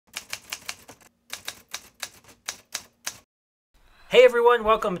Hey everyone,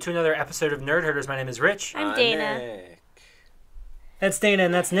 welcome to another episode of Nerd Herders. My name is Rich. I'm Dana. Nick. That's Dana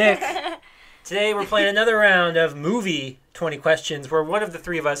and that's Nick. Today we're playing another round of movie 20 questions where one of the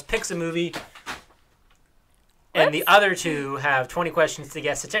three of us picks a movie and the other two have 20 questions to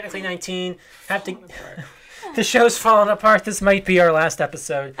guess. So technically 19. The show's falling apart. This might be our last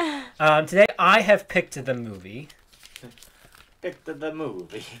episode. Today I have picked the movie. Picked the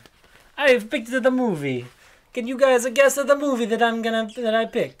movie. I have picked the movie. Can you guys guess the movie that I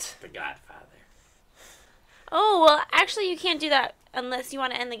picked? The Godfather. Oh, well, actually, you can't do that unless you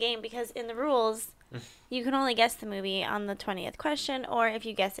want to end the game because in the rules, you can only guess the movie on the 20th question, or if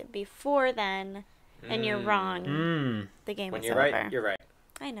you guess it before then and you're wrong, the game When is you're over. right, you're right.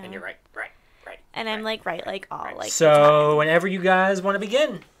 I know. And you're right. And I'm like right, like all, like the So whenever you guys want to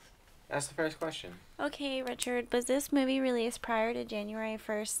begin. That's the first question. time. Okay, Richard, was this movie released prior to January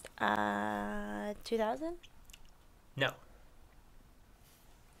 1st, 2000? No.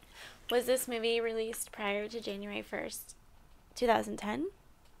 Was this movie released prior to January 1st, 2010? Is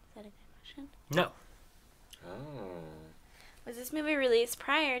that a good question? No. Oh. Was this movie released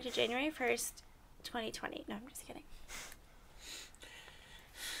prior to January 1st, 2020? No, I'm just kidding.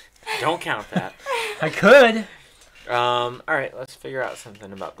 Don't count that. I could. All right, let's figure out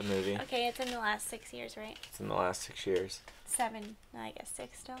something about the movie. Okay, it's in the last 6 years, right? It's in the last 6 years. 7. No, I guess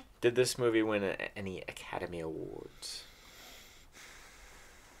 6 still. Did this movie win any Academy Awards?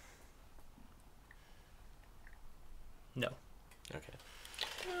 No. Okay.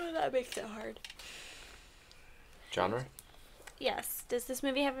 Oh, that makes it hard. Genre? Yes. Does this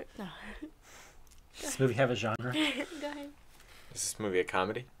movie have... No. Does this movie have a genre? Go ahead. Is this movie a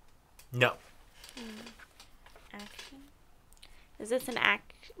comedy? No. Action. Is this an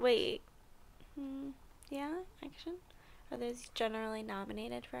act... Wait. Yeah, action? Are those generally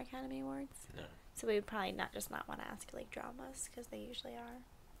nominated for Academy Awards? No. So we would probably not want to ask, like, dramas, because they usually are.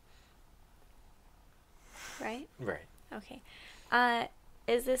 Right? Right. Okay.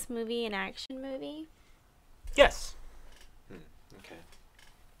 Is this movie an action movie? Yes. Okay.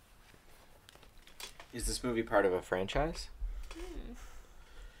 Is this movie part of a franchise?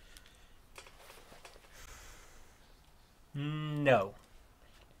 No.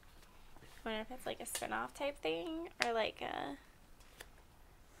 I wonder if it's like a spin-off type thing or like a...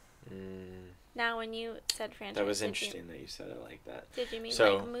 Now, when you said franchise, That was interesting that you said it like that. Did you mean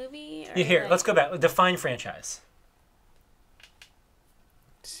So- like movie? Or Here, like... let's go back. Define franchise.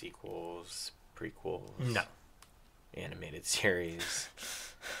 Sequels, prequels. No. Animated series,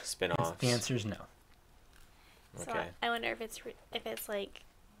 spin-offs. The answer is no. So Okay. I wonder if it's like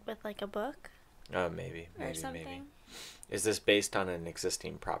with like a book Oh, maybe. or something. Is this based on an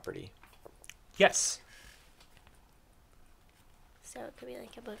existing property? Yes. So it could be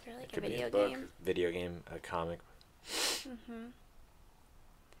like a book or like It could a video be a book, game. video game, a comic,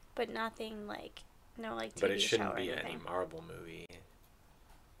 But nothing like no like TV but it show shouldn't or be anything. any Marvel movie.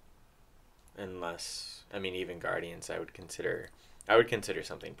 Unless, I mean, even Guardians, I would consider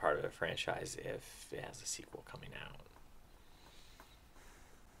something part of the franchise if it has a sequel coming out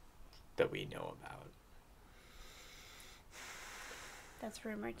that we know about. That's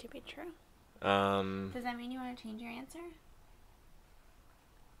rumored to be true. Does that mean you want to change your answer?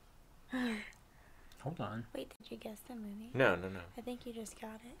 Hold on. Wait, did you guess the movie? No. I think you just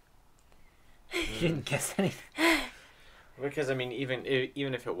got it. You didn't guess anything. Because, I mean, even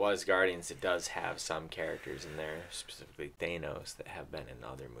if it was Guardians, it does have some characters in there, specifically Thanos, that have been in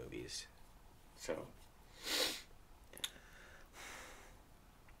other movies. So,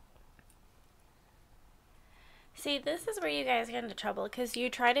 See, this is where you guys get into trouble because you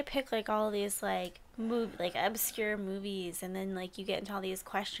try to pick like all these like obscure movies, and then like you get into all these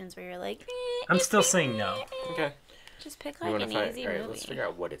questions where you're like, I'm still saying no. okay. Just pick You like want an to find? easy All right, movie. let's figure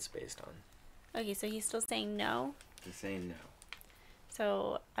out what it's based on. Okay, so he's still saying no. He's saying no.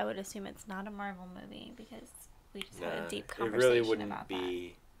 So I would assume it's not a Marvel movie because we just had a deep it conversation really wouldn't about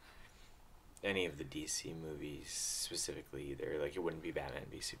be any of the DC movies specifically either. Like, it wouldn't be Batman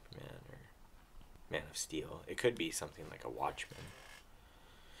v Superman or Man of Steel. It could be something like a Watchmen.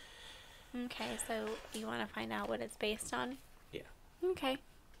 that. Okay, so you want to find out what it's based on? Yeah. Okay.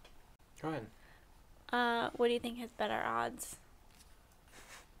 Go ahead. What do you think has better odds?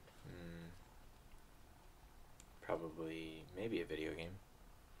 Probably, maybe a video game,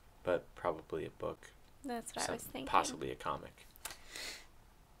 but probably a book. That's what I was thinking. Possibly a comic.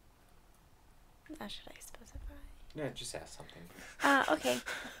 How should I specify? Yeah, just ask something. Okay.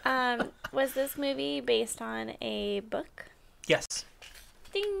 Was this movie based on a book? Yes.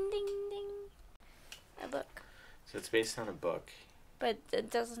 Ding, ding, ding. A book. So it's based on a book. But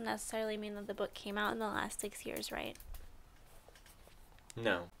it doesn't necessarily mean that the book came out in the last 6 years, right?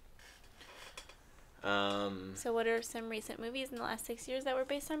 No. So what are some recent movies in the last 6 years that were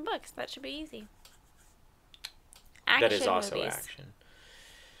based on books? That should be easy. Action that is also movies. action.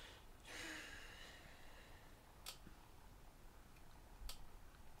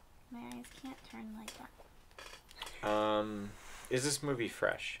 My eyes can't turn like that. Is this movie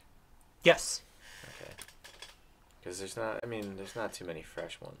fresh? Yes. Okay. Because there's not too many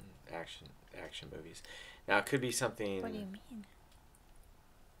fresh action movies. Now it could be something. What do you mean?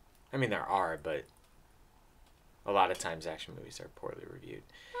 I mean, there are, but a lot of times action movies are poorly reviewed.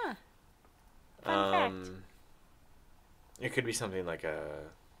 Huh. Fun fact. It could be something like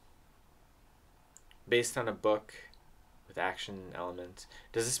based on a book with action elements.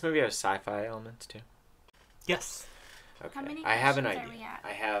 Does this movie have sci-fi elements too? Yes. Okay. How many I have an questions are idea. we at?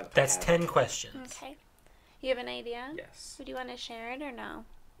 I have. That's 10 questions. Okay. You have an idea? Yes. Would you want to share it or no?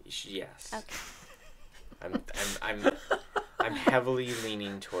 Yes. Okay. I'm heavily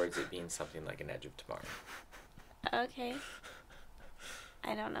leaning towards it being something like an Edge of Tomorrow. Okay.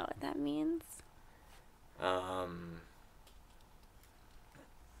 I don't know what that means.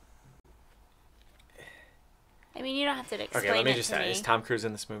 I mean, you don't have to explain Okay, let me it just to ask. me. Is Tom Cruise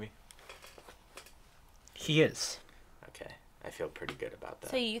in this movie? He is. Okay. I feel pretty good about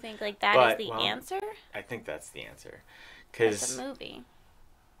that. So you think like that But, is the well, answer? I think that's the answer. It's Because a movie.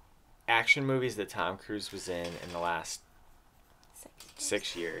 action movies that Tom Cruise was in the last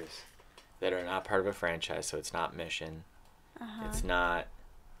 6 years that are not part of a franchise, so it's not Mission. Uh-huh. It's not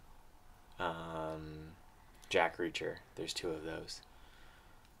Jack Reacher. There's 2 of those.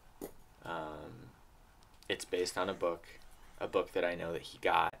 It's based on a book that I know that he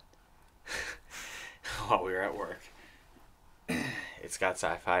got while we were at work. It's got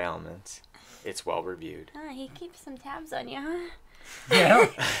sci-fi elements. It's well reviewed. He keeps some tabs on you, huh? Yeah.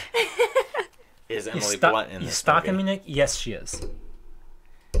 Is Emily Blunt in you this stalking movie? me, Nick? Yes, she is.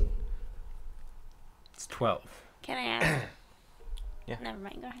 It's 12. Can I ask? Yeah. Never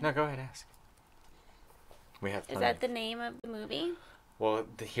mind. Go ahead. No, go ahead, ask. We have Is plenty. that the name of the movie? Well,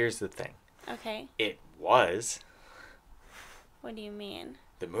 here's the thing. Okay. It was. What do you mean?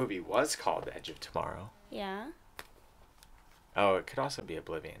 The movie was called Edge of Tomorrow. Yeah. Oh, it could also be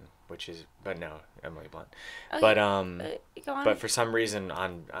Oblivion, but no, Emily Blunt. Okay. But go on. but for some reason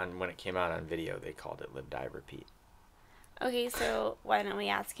on when it came out on video, they called it Live Die Repeat. Okay, so why don't we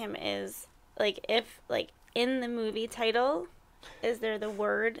ask him if in the movie title, is there the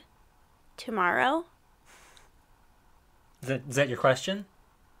word tomorrow? Is that your question?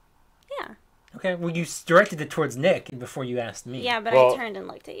 Yeah. Okay, well, you directed it towards Nick before you asked me. Yeah, but Well- I turned and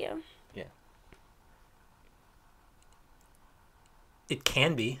looked at you. Yeah. It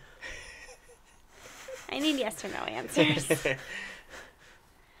can be. I need yes or no answers.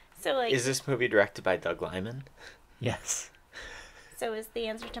 So Is this movie directed by Doug Liman? Yes. so is the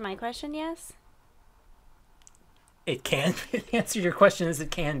answer to my question yes? It can be. The answer to your question is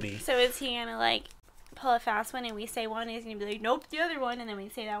it can be. So is he gonna pull a fast one and we say one and he's gonna be like, nope, the other one, and then we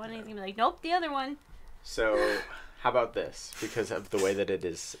say that one and he's gonna be like, nope, the other one. So, how about this? Because of the way that it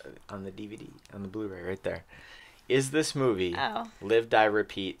is on the DVD, on the Blu-ray right there. Is this movie Live, Die,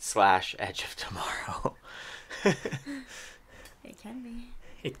 Repeat / Edge of Tomorrow? It can be.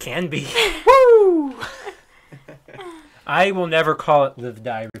 It can be. Woo! I will never call it Live,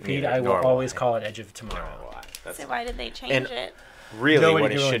 Die, Repeat. I will Nor will always I. call it Edge of Tomorrow. So why did they change And- it? Really, Nobody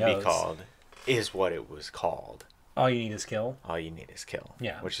what it really should be knows. called is what it was called. All you need is kill. All You Need Is Kill.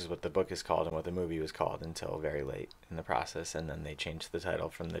 Yeah. Which is what the book is called and what the movie was called until very late in the process. And then they changed the title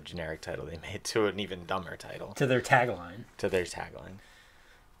from the generic title they made to an even dumber title. To their tagline. To their tagline.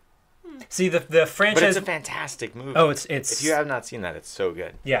 See, the But franchise... it's a fantastic movie. Oh, it's... If you have not seen that, it's so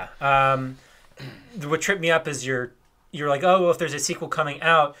good. Yeah. What tripped me up is you're like, oh, well, if there's a sequel coming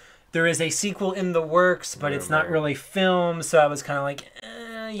out, there is a sequel in the works, but it's not Rumor. really filmed. So I was kind of like,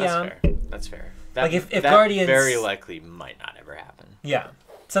 yeah. That's fair. That, Like, if that Guardians- very likely might not ever happen. Yeah.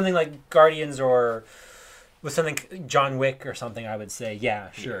 Something like Guardians or with something John Wick or something, I would say,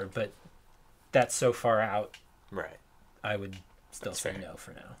 yeah, sure. Yeah. But that's so far out, Right. I would still That's say fair. no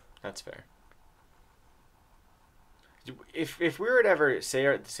for now. That's fair. If we were to ever say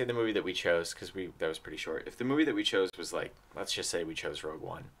the movie that we chose, because that was pretty short. If the movie that we chose was like, let's just say we chose Rogue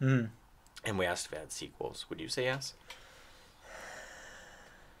One, Mm. and we asked if it had sequels, would you say yes?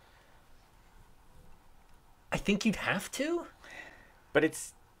 I think you'd have to. But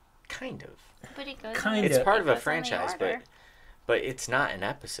it's kind of. But it goes. Kind It's of. part it of a goes on the franchise, order. but it's not an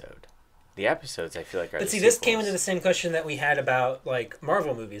episode. The episodes, I feel like, are But the see, this came sequels. into the same question that we had about like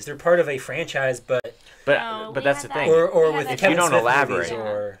Marvel movies. They're part of a franchise, but No, but we that's the had that. thing. or We with had If that you Kevin don't Smith elaborate, movies,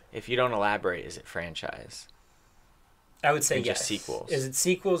 or If you don't elaborate, is it franchise? I would say yes. yes. Just sequels. Is it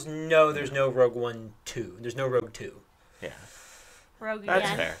sequels? No, there's no Rogue One 2. There's no Rogue 2. Yeah. Rogue That's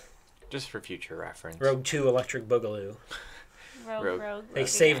again. fair. Just for future reference. Rogue 2 Electric Boogaloo. Rogue. They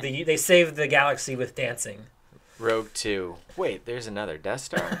saved the galaxy with dancing. Rogue 2. Wait, there's another Death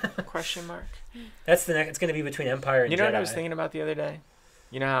Star? Question mark. That's the next. It's going to be between Empire and You know Jedi. what I was thinking about the other day?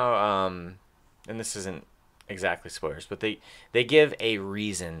 You know how and this isn't exactly spoilers, but they give a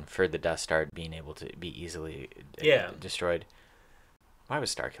reason for the Death Star being able to be easily destroyed. Why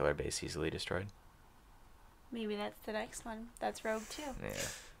was Starkiller Base easily destroyed? Maybe that's the next one. That's Rogue 2. Yeah.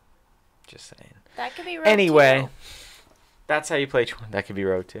 Just saying. That could be Rogue Anyway, 2. that's how you play. That could be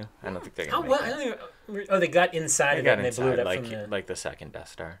Rogue 2. I don't think they're gonna. They got inside of it and they blew it up like, from the... like the second Death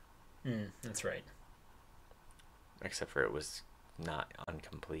Star. That's right. Except for it was not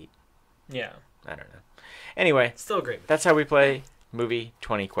incomplete. Yeah. I don't know. Anyway, still a great. That's how we play movie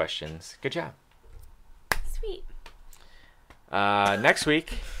 20 questions. Good job. Sweet. Next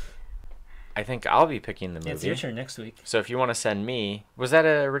week, I think I'll be picking the movie. It's your turn next week. So if you want to send me, was that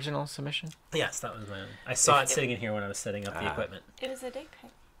an original submission? Yes, that was my own. I saw it sitting in here when I was setting up the equipment. It was a dick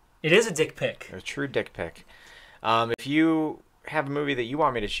pic. It is a dick pic. A true dick pic. If you have a movie that you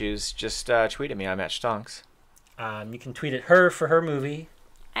want me to choose, just tweet at me. I'm at Stonks. You can tweet at her for her movie.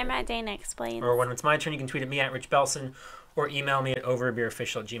 I'm at Dana Explains. Or when it's my turn, you can tweet at me at Rich Belson, or email me at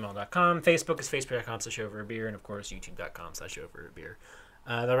overabeerofficial@gmail.com. Facebook is facebook.com/overabeer, and of course YouTube.com/overabeer.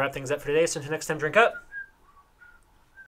 That'll wrap things up for today. So until next time, drink up.